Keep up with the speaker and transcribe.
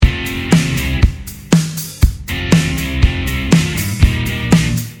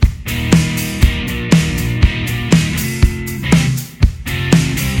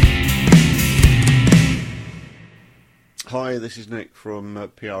Hi, this is Nick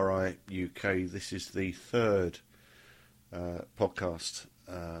from PRI UK. This is the third podcast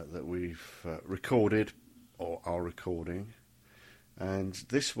that we've recorded or are recording. And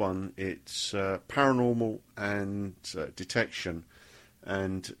this one, it's paranormal and detection.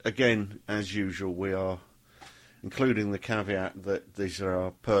 And again, as usual, we are including the caveat that these are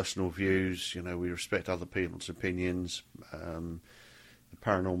our personal views. You know, we respect other people's opinions. The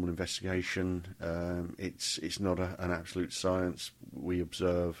paranormal investigation, it's not an absolute science. We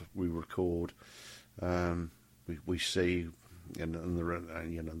observe, we record, we see, and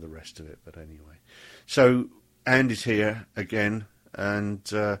the rest of it. But anyway, so Andy's here again, and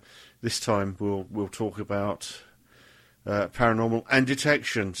this time we'll talk about paranormal and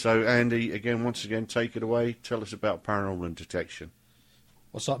detection. So Andy, once again, take it away. Tell us about paranormal and detection.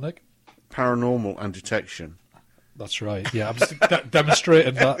 What's that, Nick? Paranormal and detection. That's right. Yeah, I'm just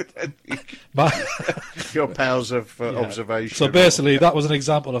demonstrating that. Your powers of observation. So basically, that was an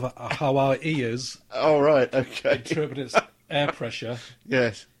example of how our ears interpret its air pressure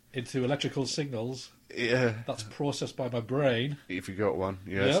into electrical signals. Yeah. That's processed by my brain. If you got one,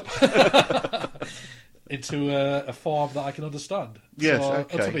 yes. Yep. Into a form that I can understand. Yes, so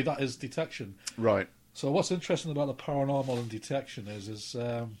okay. ultimately, that is detection. Right. So what's interesting about the paranormal and detection is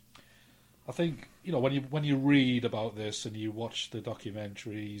I think, you know, when you read about this and you watch the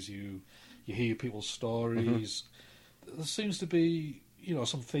documentaries, you hear people's stories, there seems to be, you know,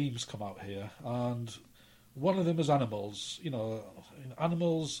 some themes come out here, and one of them is animals. You know,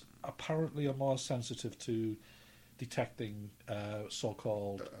 animals apparently are more sensitive to detecting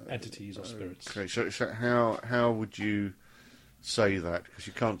so-called entities or spirits. Okay, so how would you say that? Because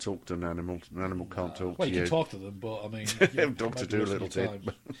you can't talk to an animal. An animal can't talk to you. Well, you can talk to them, but I mean, Dr. Dolittle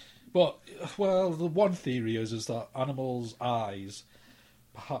did. But well, the one theory is that animals' eyes,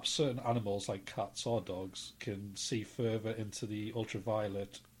 perhaps certain animals like cats or dogs, can see further into the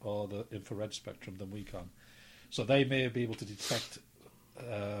ultraviolet or the infrared spectrum than we can. So they may be able to detect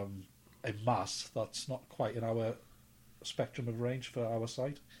a mass that's not quite in our spectrum of range for our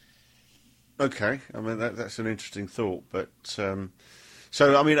sight. Okay, I mean that's an interesting thought, but so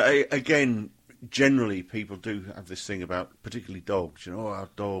I mean again. Generally, people do have this thing about, particularly dogs. You know, our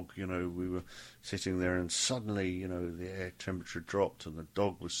dog. You know, we were sitting there, and suddenly, you know, the air temperature dropped, and the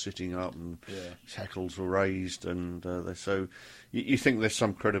dog was sitting up, and his hackles were raised, and so you think there's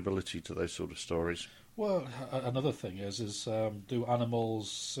some credibility to those sort of stories. Well, another thing is do animals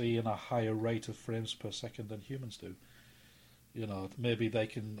see in a higher rate of frames per second than humans do? You know, maybe they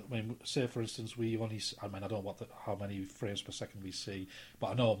can. I mean, say for instance, we only. I mean, I don't know how many frames per second we see, but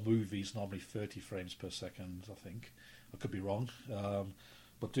I know movies normally 30 frames per second. I think I could be wrong,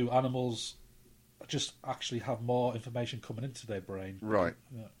 but do animals just actually have more information coming into their brain? Right.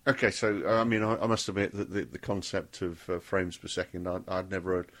 Yeah. Okay. So I mean, I must admit that the concept of frames per second, I'd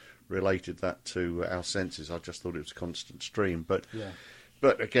never related that to our senses. I just thought it was a constant stream. But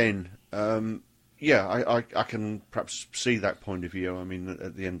again. I can perhaps see that point of view. I mean,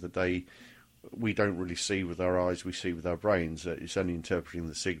 at the end of the day, we don't really see with our eyes, we see with our brains. It's only interpreting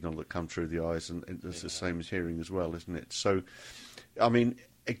the signal that comes through the eyes, and it's the same as hearing as well, isn't it? So, I mean,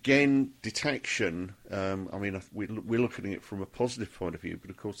 again, detection, I mean, we're looking at it from a positive point of view,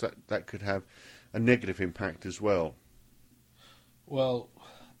 but of course that could have a negative impact as well. Well...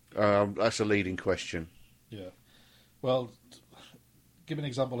 that's a leading question. Yeah. Well... Give an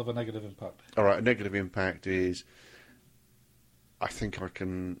example of a negative impact. All right, a negative impact is I think I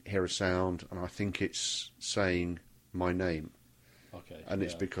can hear a sound and I think it's saying my name. Okay. And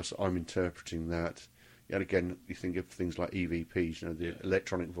it's because I'm interpreting that. And again, you think of things like EVPs, you know, the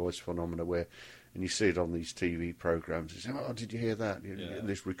electronic voice phenomena, and you see it on these TV programs. You say, oh, did you hear that?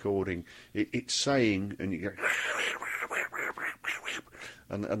 This recording. It's saying, and you go,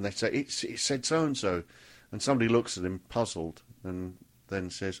 and they say, it said so-and-so. And somebody looks at him puzzled and then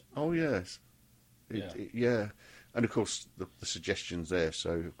says, "Oh yes, and of course the suggestion's there,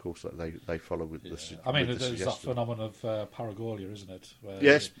 so of course they follow with the. I mean, there's that phenomenon of paragolia, isn't it?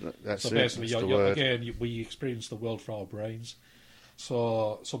 Yes, that's so it. Basically, again, we experience the world through our brains,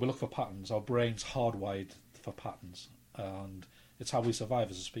 so we look for patterns. Our brain's hardwired for patterns, and it's how we survive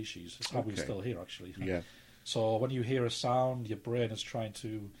as a species. It's how we're still here, actually. Yeah. So when you hear a sound, your brain is trying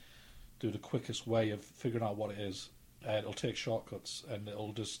to do the quickest way of figuring out what it is. It'll take shortcuts, and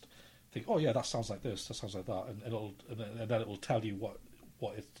it'll just think, "Oh yeah, that sounds like this, that sounds like that," and then it will tell you what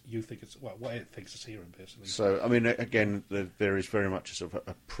it thinks it's hearing, basically. So, I mean, again, there is very much a sort of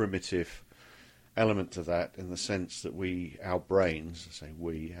a primitive element to that, in the sense that our brains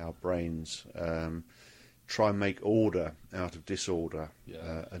try and make order out of disorder,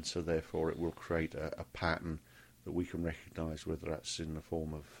 and so therefore it will create a pattern that we can recognise, whether that's in the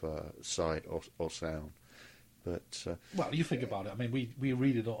form of sight or sound. But well, you think about it. I mean, we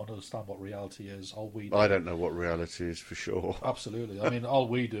really don't understand what reality is. All we do, I don't know what reality is for sure. absolutely. I mean, all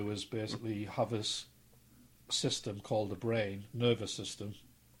we do is basically have this system called the brain, nervous system.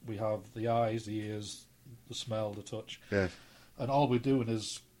 We have the eyes, the ears, the smell, the touch, Yes. and all we're doing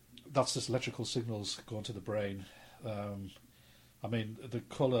is that's just electrical signals going to the brain. I mean, the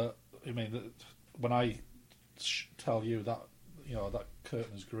colour. I mean, when I tell you that that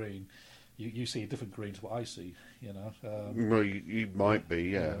curtain is green, you see a different green to what I see. Well, you might be,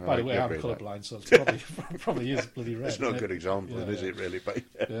 yeah. By the way, I'm colourblind, so it's probably is bloody red. It's not a good example, Yeah, is it? Really, but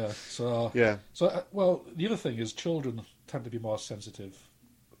yeah. So yeah. So well, the other thing is children tend to be more sensitive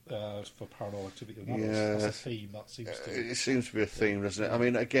for paranormal activity than adults. That's a theme that seems to. It seems to be a theme, doesn't it? I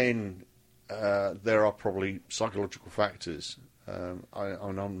mean, again, there are probably psychological factors.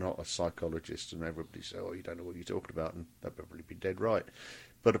 I'm not a psychologist, and everybody says, "Oh, you don't know what you're talking about," and they'll probably be dead right.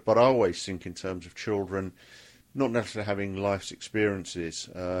 But I always think in terms of children, not necessarily having life's experiences,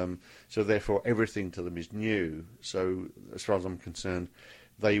 so therefore everything to them is new. So as far as I'm concerned,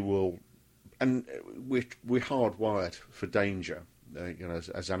 they will, and we're hardwired for danger,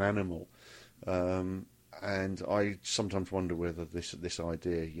 as an animal. And I sometimes wonder whether this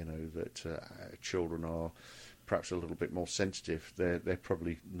idea, that children are perhaps a little bit more sensitive, they're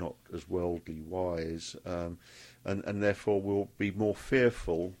probably not as worldly wise, and therefore will be more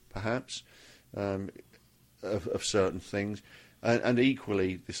fearful, perhaps, of certain things, and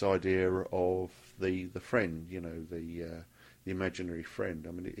equally this idea of the friend, the imaginary friend.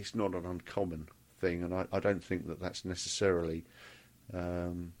 I mean, it's not an uncommon thing, and I don't think that that's necessarily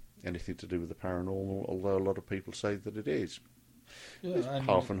anything to do with the paranormal, although a lot of people say that it is. Yeah, it's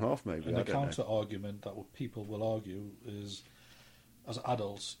half and half, maybe. And I the don't counter know. argument that people will argue is, as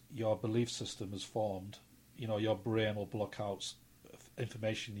adults, your belief system is formed. Your brain will block out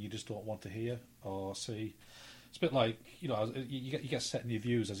information you just don't want to hear or see. It's a bit like you get set in your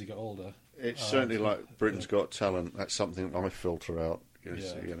views as you get older. It's certainly like Britain's Got Talent. That's something I filter out.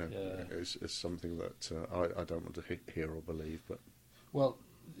 It's something that I don't want to hear or believe. But well,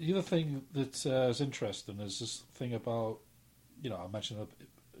 the other thing that is interesting is this thing about, I mentioned in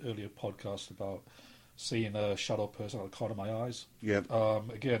an earlier podcast about seeing a shadow person out of the corner of my eyes. Yeah.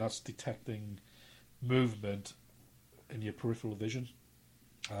 Again, that's detecting movement in your peripheral vision,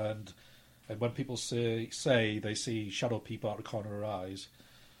 and when people say they see shadow people out of the corner of their eyes,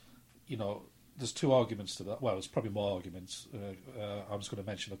 there's two arguments to that. Well, there's probably more arguments. I'm just going to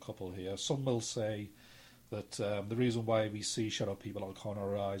mention a couple here. Some will say that the reason why we see shadow people out of the corner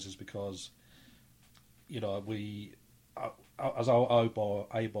of our eyes is because, we, as our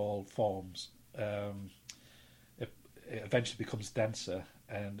eyeball forms, it eventually becomes denser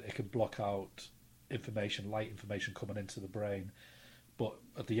and it can block out light information coming into the brain. But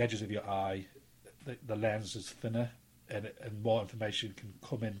at the edges of your eye, the lens is thinner, and more information can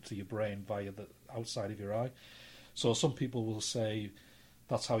come into your brain via the outside of your eye. So some people will say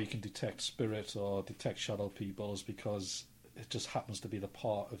that's how you can detect spirit or detect shadow people, is because it just happens to be the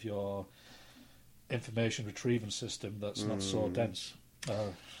part of your information retrieving system that's not so dense.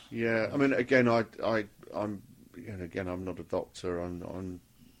 Yeah, I mean, again, I'm not a doctor.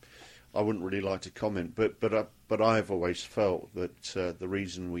 I wouldn't really like to comment, but I've always felt that the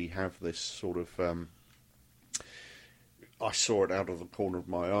reason we have this sort of I saw it out of the corner of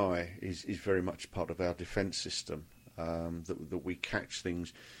my eye is very much part of our defence system, that we catch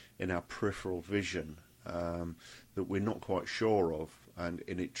things in our peripheral vision that we're not quite sure of, and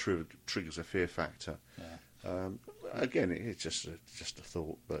it triggers a fear factor. Yeah. Again, it's just a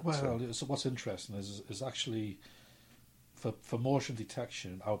thought. But so what's interesting is actually for motion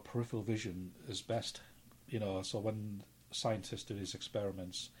detection, our peripheral vision is best. So when scientists do these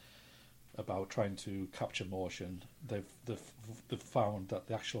experiments about trying to capture motion, they've found that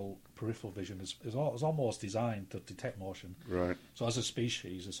the actual peripheral vision is almost designed to detect motion. Right. So as a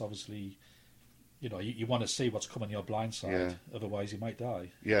species, it's obviously, you want to see what's coming your blind side, otherwise you might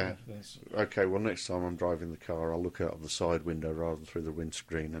die. Yeah. Okay. Well, next time I'm driving the car, I'll look out of the side window rather than through the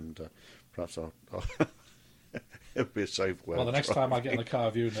windscreen, and perhaps I'll it'll be a safe way. Well, the next time I get in the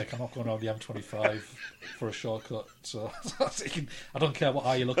car view, Nick, I'm not going around the M25 for a shortcut. So I don't care what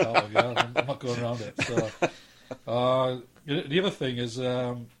eye you look out of. I'm not going around it. So the other thing is,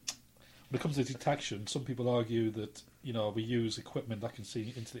 when it comes to detection, some people argue that we use equipment that can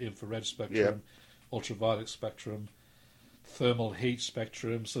see into the infrared spectrum, ultraviolet spectrum, thermal heat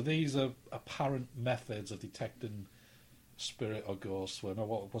spectrum. So these are apparent methods of detecting spirit or ghosts.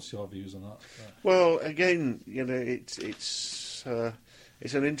 What's your views on that? Well, again, it's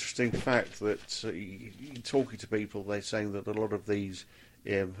it's an interesting fact that talking to people, they're saying that a lot of these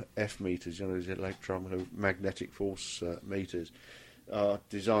EMF meters, these electromagnetic force meters, are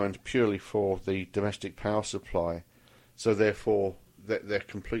designed purely for the domestic power supply, so therefore they're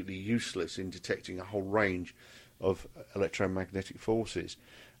completely useless in detecting a whole range of electromagnetic forces.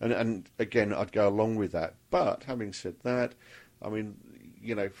 And again, I'd go along with that. But having said that, I mean,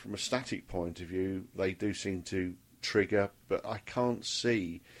 from a static point of view, they do seem to trigger, but I can't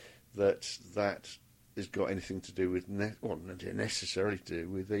see that has got anything to do with not necessarily to do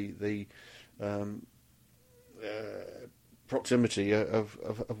with the proximity of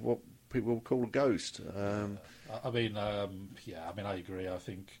what people call a ghost. I agree. I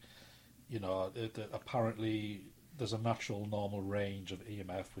think apparently there's a natural normal range of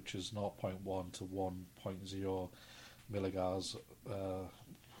EMF which is 0.1 to 1.0 milligas.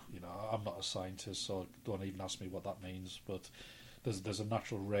 I'm not a scientist, so don't even ask me what that means. But there's a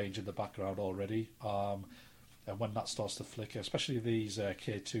natural range in the background already, and when that starts to flicker, especially these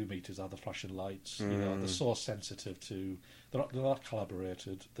K2 meters are the flashing lights. They're so sensitive to. They're not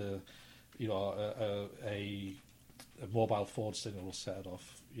calibrated. A mobile phone signal will set it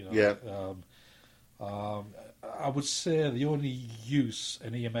off. I would say the only use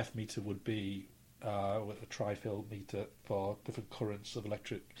an EMF meter would be with a tri-field meter for different currents of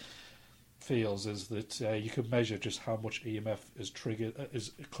electric fields is that you can measure just how much EMF is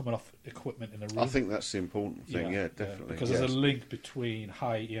coming off equipment in a room. I think that's the important thing. Yeah, definitely. Because there's a link between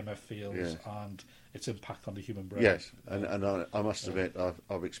high EMF fields and its impact on the human brain. Yes, and I must admit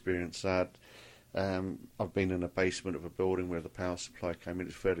I've experienced that. I've been in a basement of a building where the power supply came in.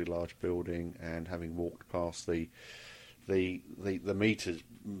 It's a fairly large building, and having walked past the meter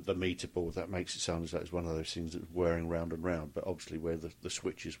board, that makes it sound as though it's one of those things that's whirring round and round, but obviously where the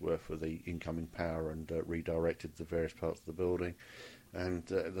switches were for the incoming power and redirected the various parts of the building, and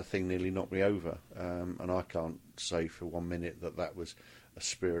the thing nearly knocked me over, and I can't say for 1 minute that was a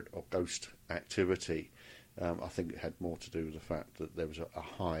spirit or ghost activity. I think it had more to do with the fact that there was a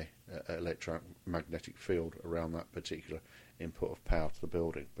high electromagnetic field around that particular input of power to the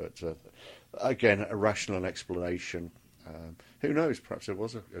building. But again, a rational explanation. Who knows? Perhaps there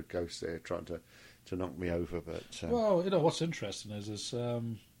was a ghost there trying to knock me over. But well, what's interesting is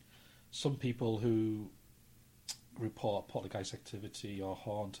some people who report poltergeist activity or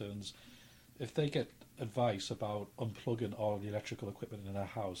hauntings, if they get advice about unplugging all the electrical equipment in their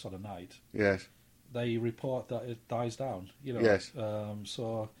house on a night, yes, they report that it dies down. Yes.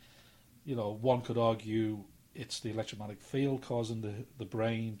 So, one could argue it's the electromagnetic field causing the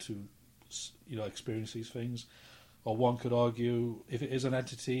brain to, experience these things, or one could argue if it is an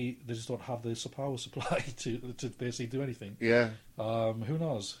entity, they just don't have the power supply to basically do anything. Yeah. Who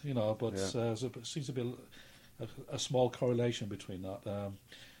knows? But there seems to be a small correlation between that.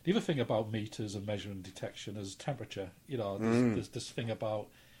 The other thing about meters and measuring detection is temperature. There's this thing about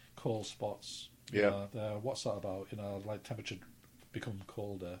cold spots. What's that about? Like temperature become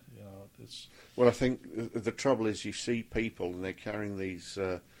colder. Well, I think the trouble is you see people and they're carrying these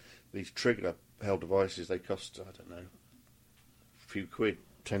trigger-held devices. They cost, I don't know, a few quid,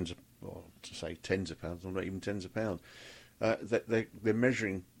 tens of pounds, or not even tens of pounds. They're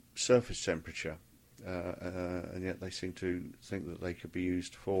measuring surface temperature, and yet they seem to think that they could be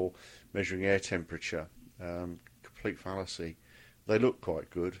used for measuring air temperature. Complete fallacy. They look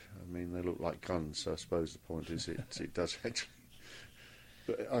quite good. I mean, they look like guns. So I suppose the point is it does actually.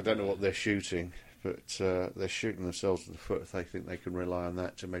 But I don't know what they're shooting. But they're shooting themselves in the foot if they think they can rely on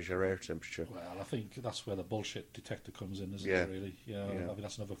that to measure air temperature. Well, I think that's where the bullshit detector comes in, isn't it? Really, I mean,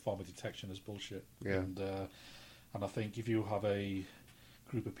 that's another form of detection is bullshit. Yeah. And I think if you have a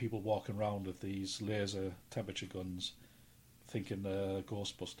group of people walking around with these laser temperature guns, thinking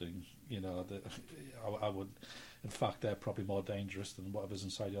ghost busting, I would. In fact, they're probably more dangerous than whatever's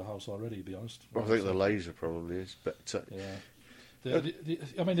inside your house already. To be honest. Well, I think the laser probably is, but yeah.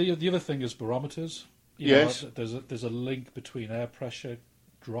 The other thing is barometers. Yes. There's a link between air pressure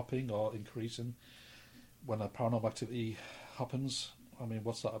dropping or increasing when a paranormal activity happens. I mean,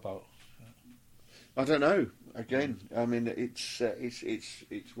 what's that about? I don't know. Again, I mean, it's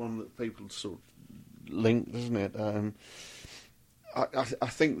one that people sort of link, isn't it? I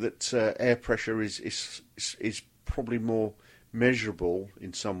think that air pressure is probably more measurable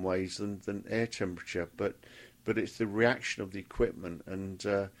in some ways than air temperature, but it's the reaction of the equipment and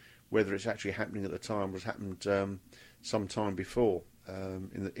whether it's actually happening at the time was happened some time before,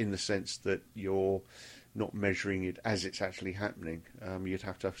 in the sense that you're not measuring it as it's actually happening. You'd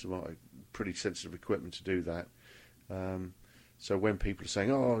have to have some pretty sensitive equipment to do that. So when people are saying,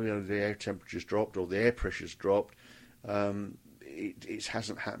 the air temperature's dropped or the air pressure's dropped, it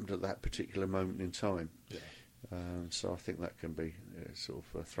hasn't happened at that particular moment in time. Yeah. So I think that can be sort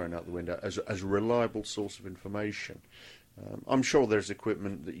of thrown out the window as a reliable source of information. I'm sure there's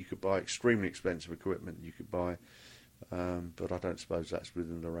equipment that you could buy, extremely expensive equipment you could buy, but I don't suppose that's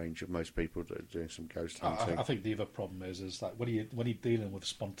within the range of most people that are doing some ghost hunting. I think the other problem is that when you're dealing with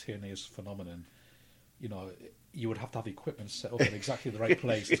spontaneous phenomenon, you would have to have equipment set up in exactly the right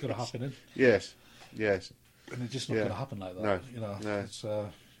place. It's going to happen in. Yes. And it's just not going to happen like that. No. It's,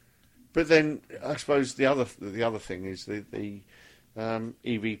 but then I suppose the other thing is the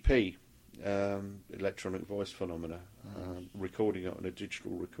EVP, electronic voice phenomena, recording it on a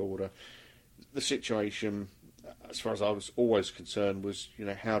digital recorder. The situation, as far as I was always concerned, was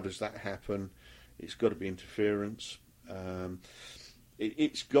how does that happen? It's got to be interference.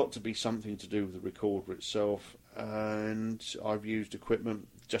 It's got to be something to do with the recorder itself. And I've used equipment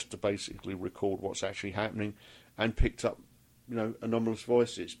just to basically record what's actually happening, and picked up, anomalous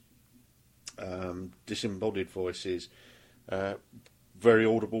voices, disembodied voices, very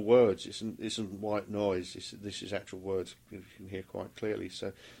audible words. It isn't white noise. This is actual words you can hear quite clearly.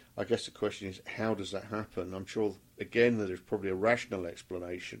 So I guess the question is, how does that happen? I'm sure, again, that there's probably a rational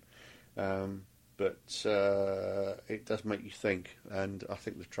explanation, but it does make you think. And I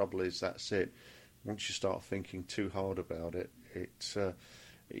think the trouble is that's it. Once you start thinking too hard about it,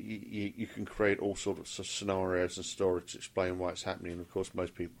 you can create all sorts of scenarios and stories to explain why it's happening. And of course,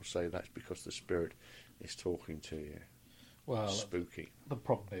 most people say that's because the spirit is talking to you. Well, spooky. The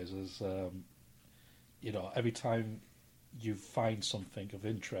problem is every time you find something of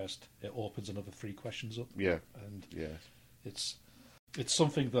interest, it opens another 3 questions up. Yeah, and yes, it's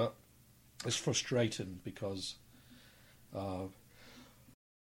something that is frustrating because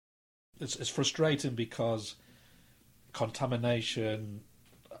it's frustrating because contamination,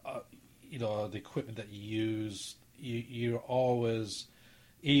 the equipment that you use, you're always,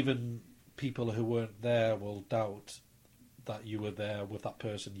 even people who weren't there will doubt that you were there with that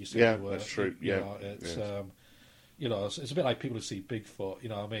person you said you were. That's true. It's it's a bit like people who see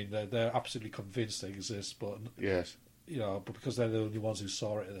Bigfoot. They're absolutely convinced they exist, but yes, but because they're the only ones who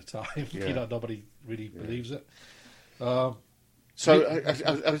saw it at the time, nobody really believes it. So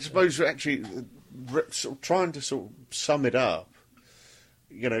I suppose actually, sort of trying to sort of sum it up,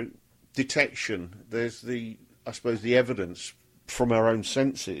 detection. There's the evidence from our own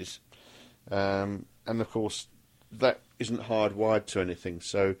senses, and of course that isn't hardwired to anything.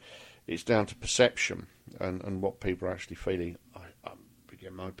 So it's down to perception and what people are actually feeling.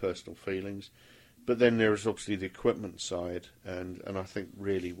 Again, my personal feelings, but then there is obviously the equipment side, and I think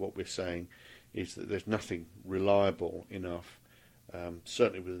really what we're saying is that there's nothing reliable enough.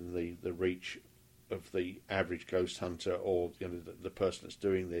 Certainly within the reach of the average ghost hunter or the person that's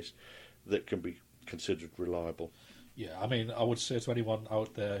doing this, that can be considered reliable. Yeah, I would say to anyone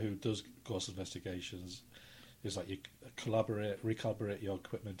out there who does ghost investigations, is that you recalibrate your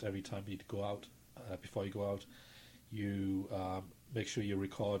equipment every time you go out. Before you go out, you make sure your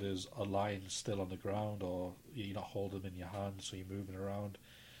recorders are lying still on the ground, or you're not holding them in your hand, so you're moving around.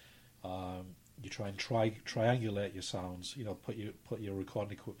 You try and triangulate your sounds. Put your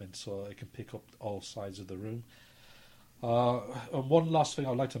recording equipment so it can pick up all sides of the room. And one last thing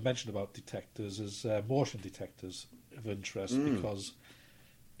I'd like to mention about detectors is motion detectors of interest, because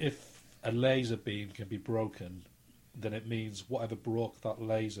if a laser beam can be broken, then it means whatever broke that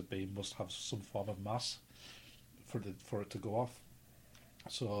laser beam must have some form of mass for it to go off.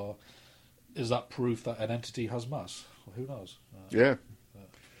 So, is that proof that an entity has mass? Well, who knows?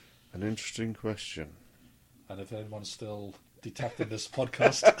 An interesting question. And if anyone's still detecting this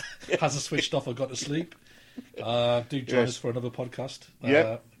podcast, hasn't switched off or got to sleep, do join us for another podcast.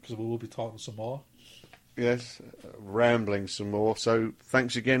 Because we will be talking some more. Yes, rambling some more. So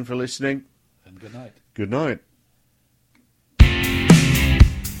thanks again for listening. And good night. Good night.